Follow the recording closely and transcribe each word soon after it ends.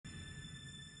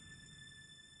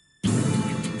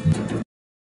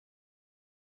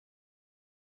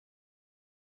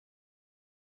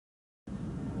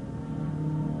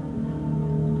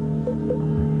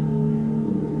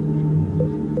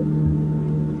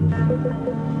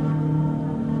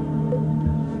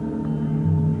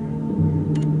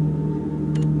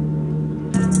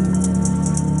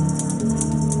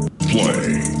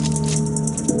Play.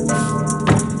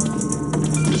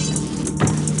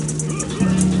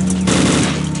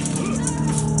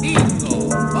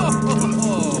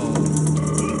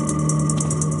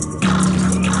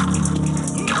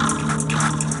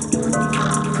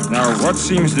 Now, what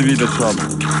seems to be the trouble?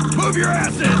 Move your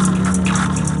asses!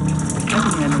 I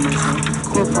can handle myself.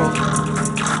 Corporal.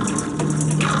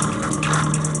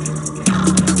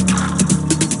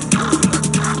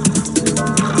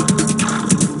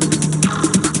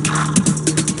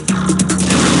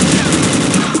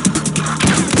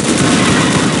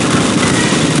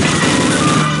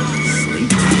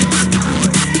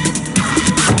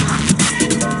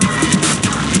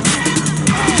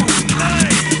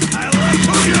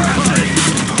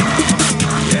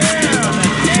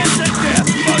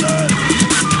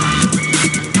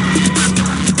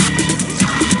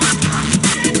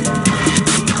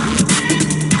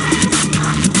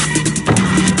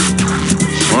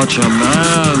 Such a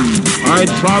man. I'd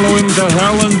follow him to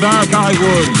hell and back, I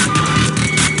would.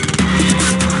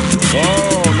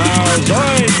 Oh, now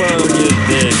Zoidberg is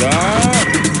big, huh?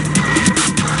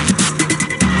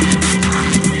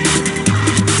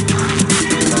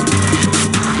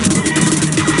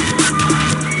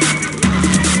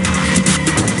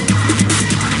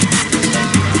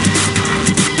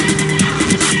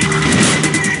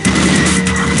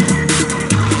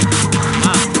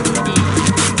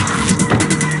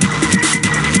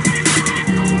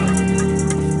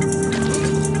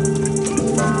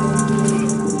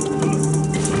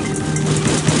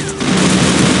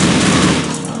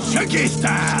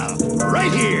 Style,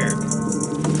 right here.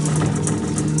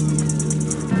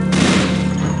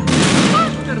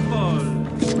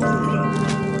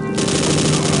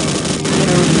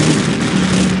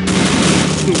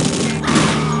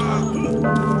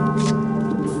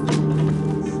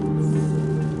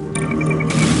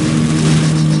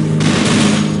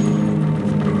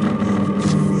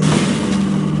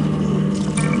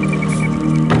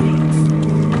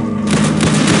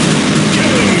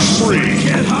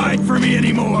 Can't hide from me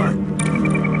anymore.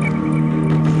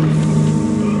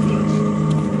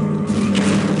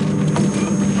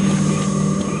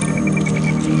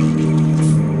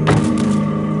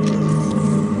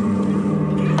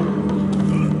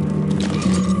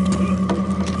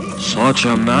 Such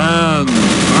a man.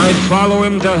 I'd follow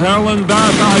him to hell and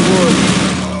back, I would.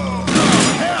 Oh,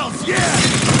 hells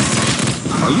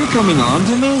yeah! Are you coming on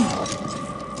to me?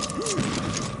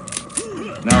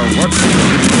 Now, what's the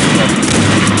trouble?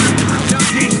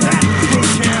 Teach that, bro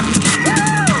champ!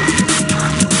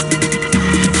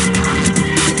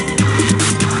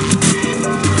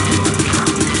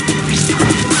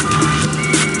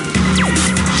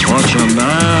 Such a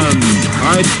man.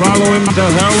 I'd follow him to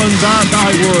hell and back,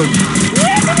 I would.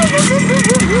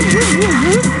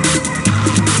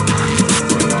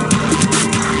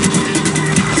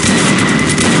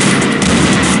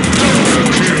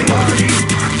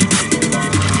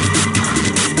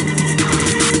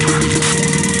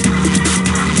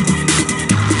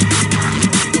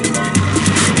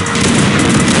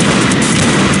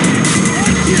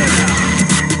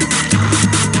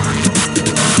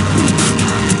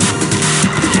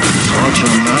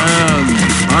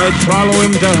 I'd follow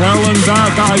him to hell and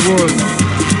back, I would.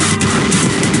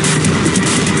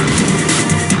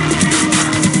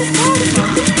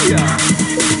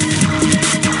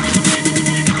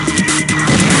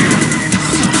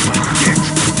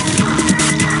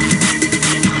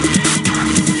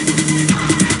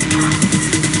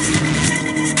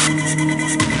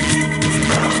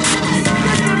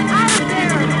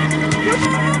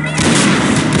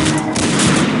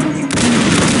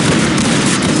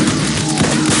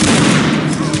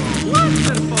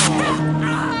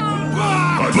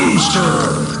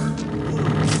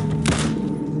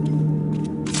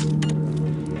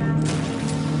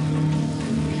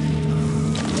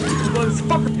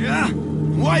 Yeah?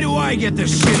 Why do I get the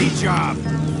shitty job?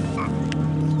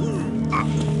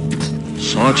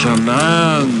 Such a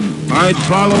man. I'd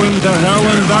follow him to hell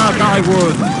and back, I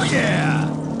would. Oh, yeah!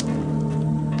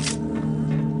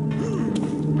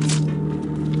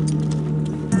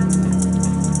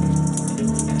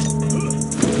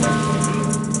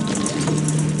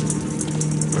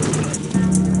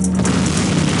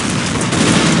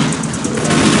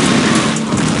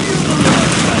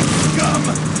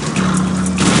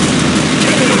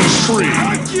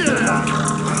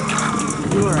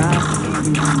 You are asking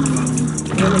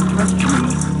really question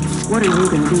me. What are you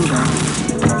going to do about it?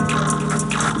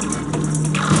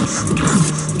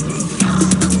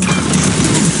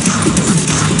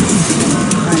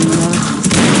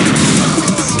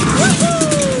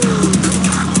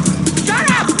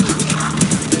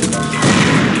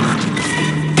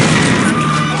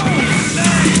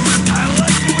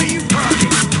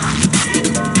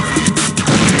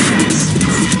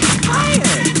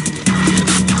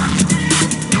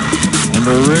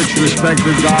 a rich,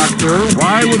 respected doctor.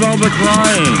 Why with all the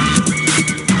crying?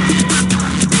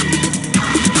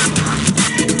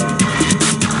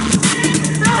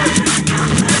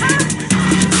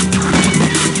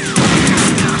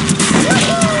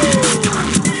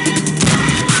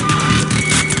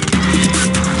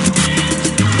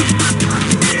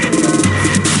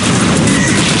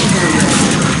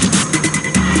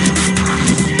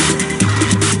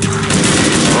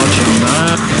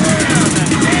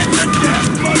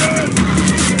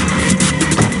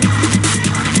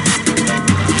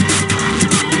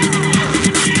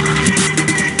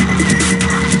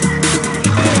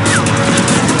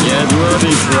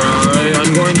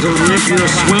 I'm going to rip your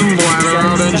swim bladder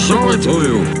out and show it to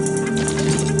you.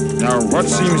 Now, what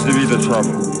seems to be the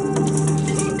trouble?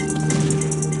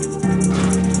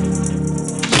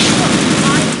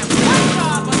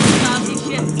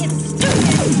 It's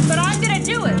stupid, but I'm gonna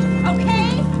do it,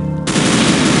 okay?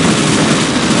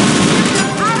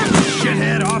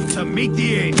 Shithead off to meet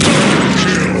the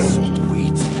angels.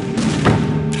 Sweet.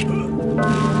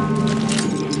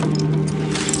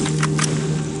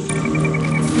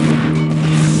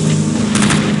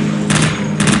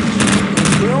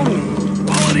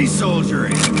 Quality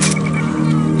soldiering.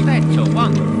 That's so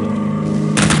wonderful.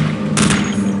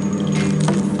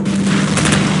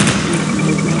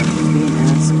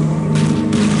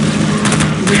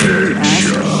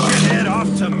 Head off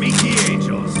to meet the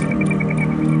angels.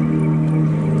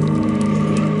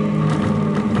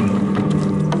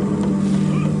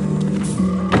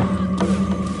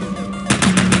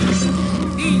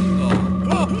 Bingo!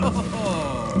 Ho, ho, ho, ho.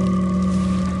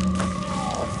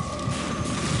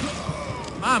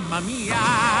 Mamma mia!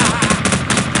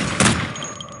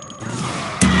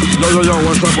 Yo,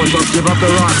 what's up? Give up the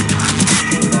rock.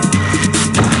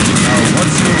 Now, what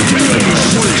seems to be the trouble?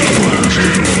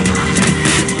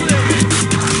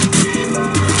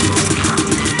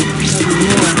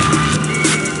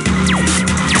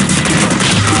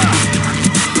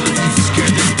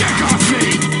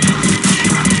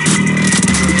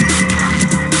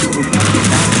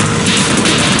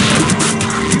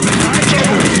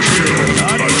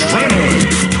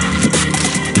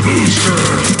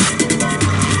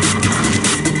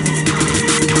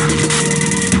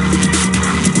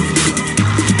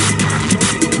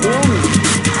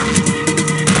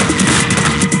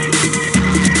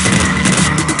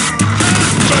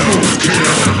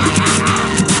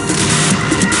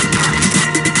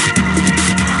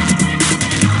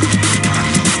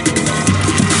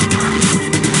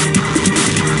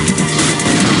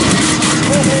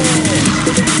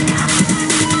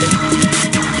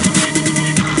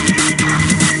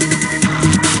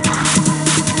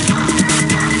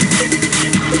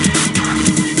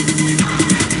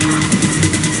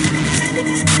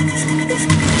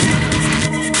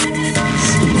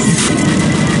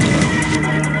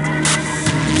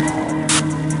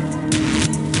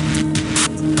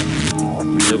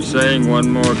 Saying one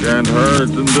more can't hurt,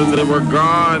 and then they were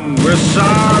gone. We're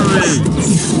sorry.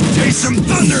 Taste some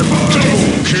thunder, boys!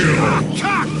 Double kill!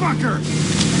 Cockfucker!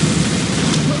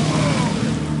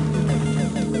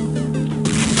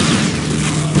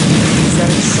 Is that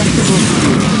acceptable to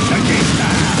you? Chucky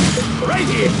style! Right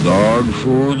here! Dog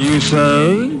food, you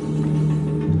say?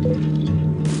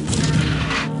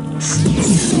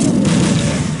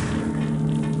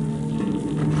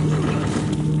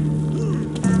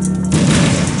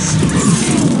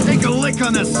 Take a lick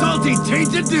on the salty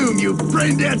taint of doom, you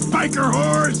brain-dead biker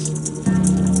whores!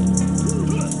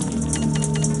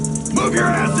 Move your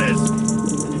asses!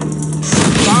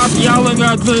 Stop yelling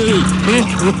at me!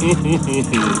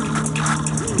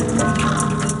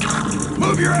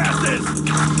 Move your asses!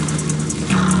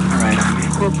 Alright,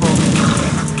 Corporal.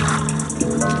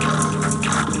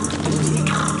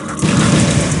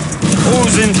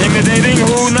 Who's intimidating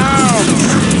who now?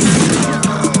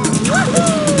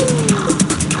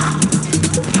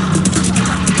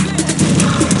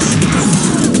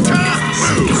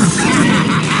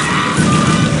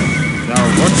 Now,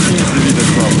 what seems to be the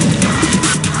trouble?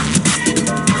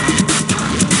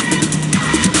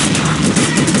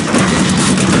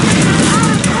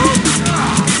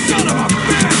 Son of a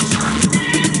bitch!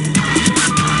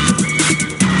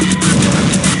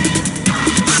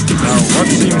 Now, what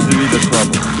seems to be the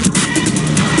trouble?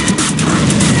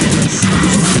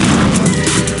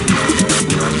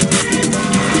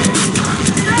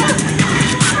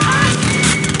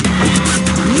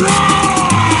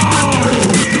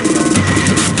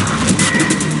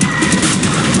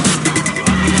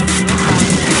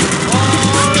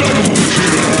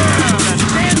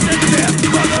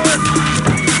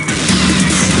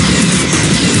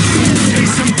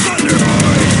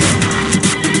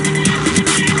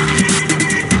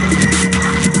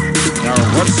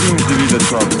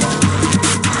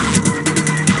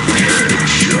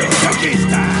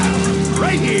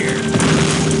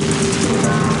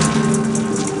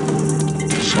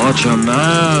 Such a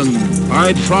man.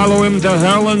 I'd follow him to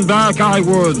hell and back, I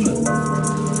would.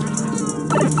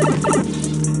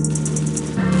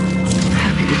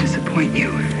 Happy to disappoint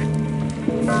you.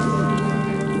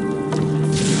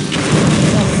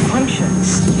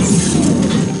 Functions.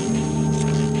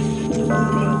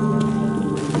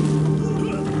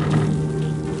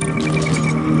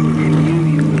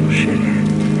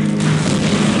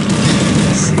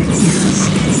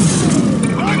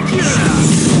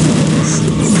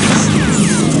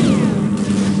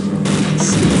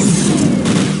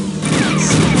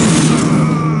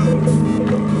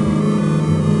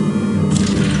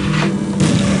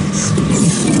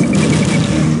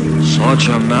 Such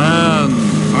a man.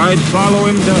 I'd follow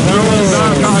him to hell and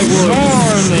back, I would.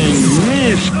 Morning,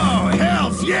 miss. Oh,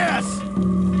 hells yes!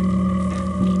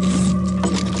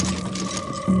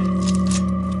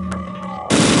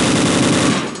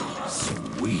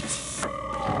 Sweet.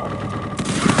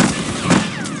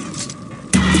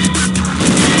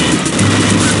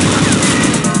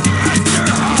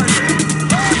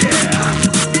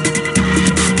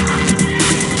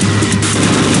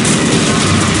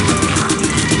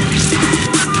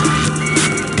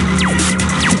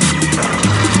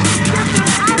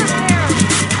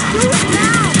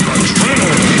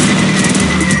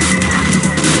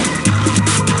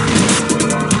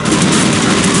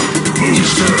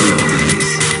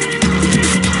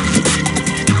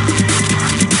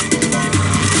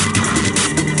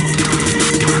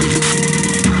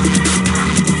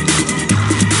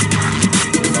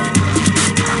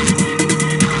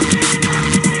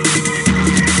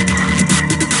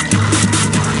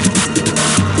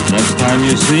 Next time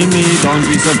you see me, don't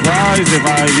be surprised if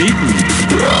I've eaten.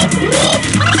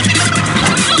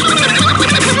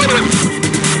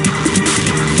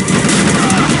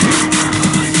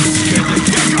 Scared the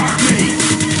dick off me!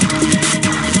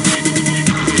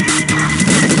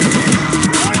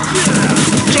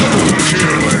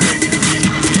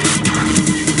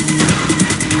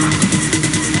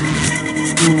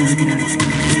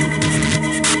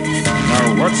 Now,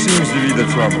 what seems to be the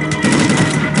trouble?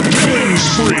 Killing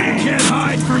spree! Can't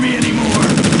hide from me anymore!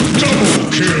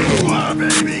 Double kill! Wow,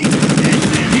 baby!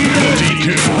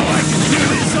 Multi-kill! Oh, I can do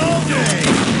this all day!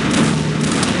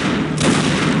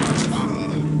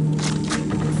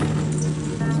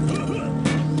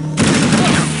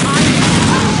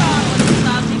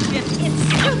 It's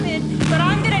stupid, but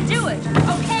I'm gonna do it,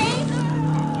 okay?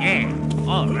 Yeah,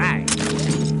 all right.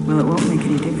 Well, it won't make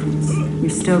any difference. You're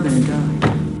still gonna die.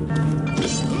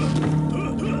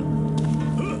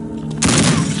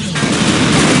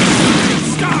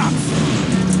 Stop!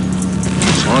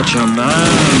 Such a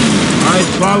man. I'd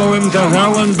follow him to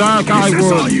hell and back, I Is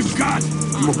this all would. you've got?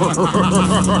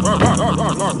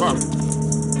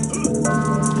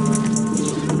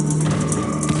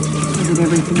 Is it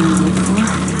everything you look for?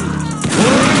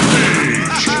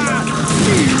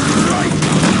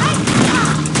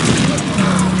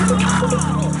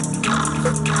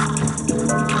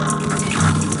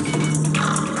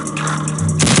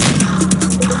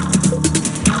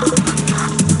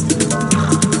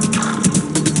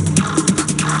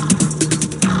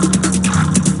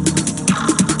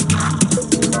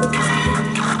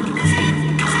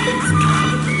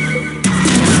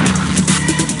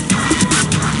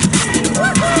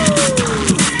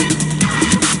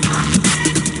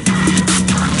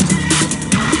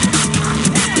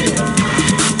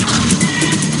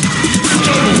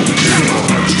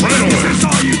 Is this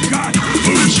all you've got?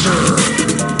 Booster!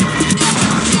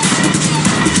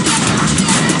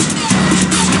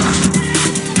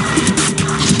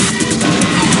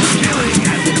 Killing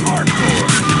as an hardcore!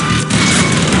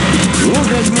 Look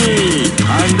at me.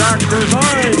 I'm Dr.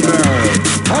 Zoidberg,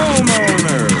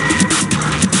 homeowner.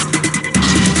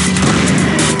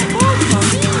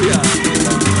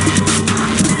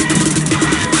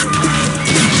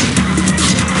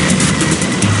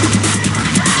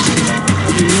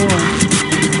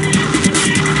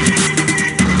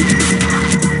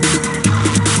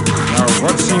 Now,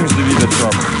 what seems to be the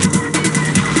trouble?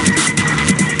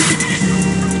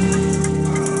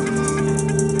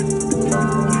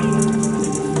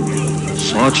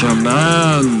 Such a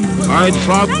man. I'd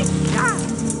follow.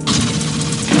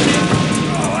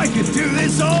 Oh, I could do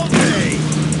this all day!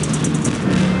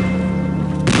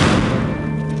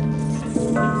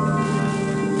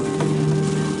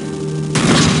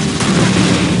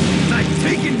 Like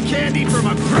taking candy from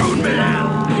a grown man!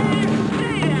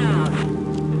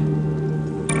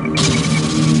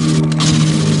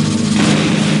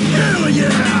 Hell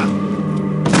yeah!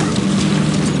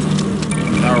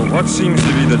 Now, what seems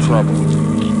to be the trouble?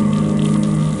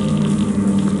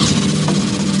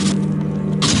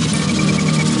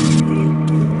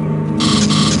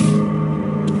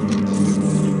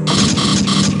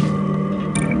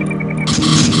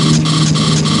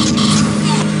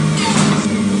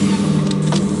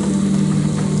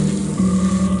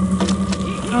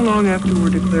 How long after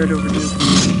we're declared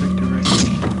overdue?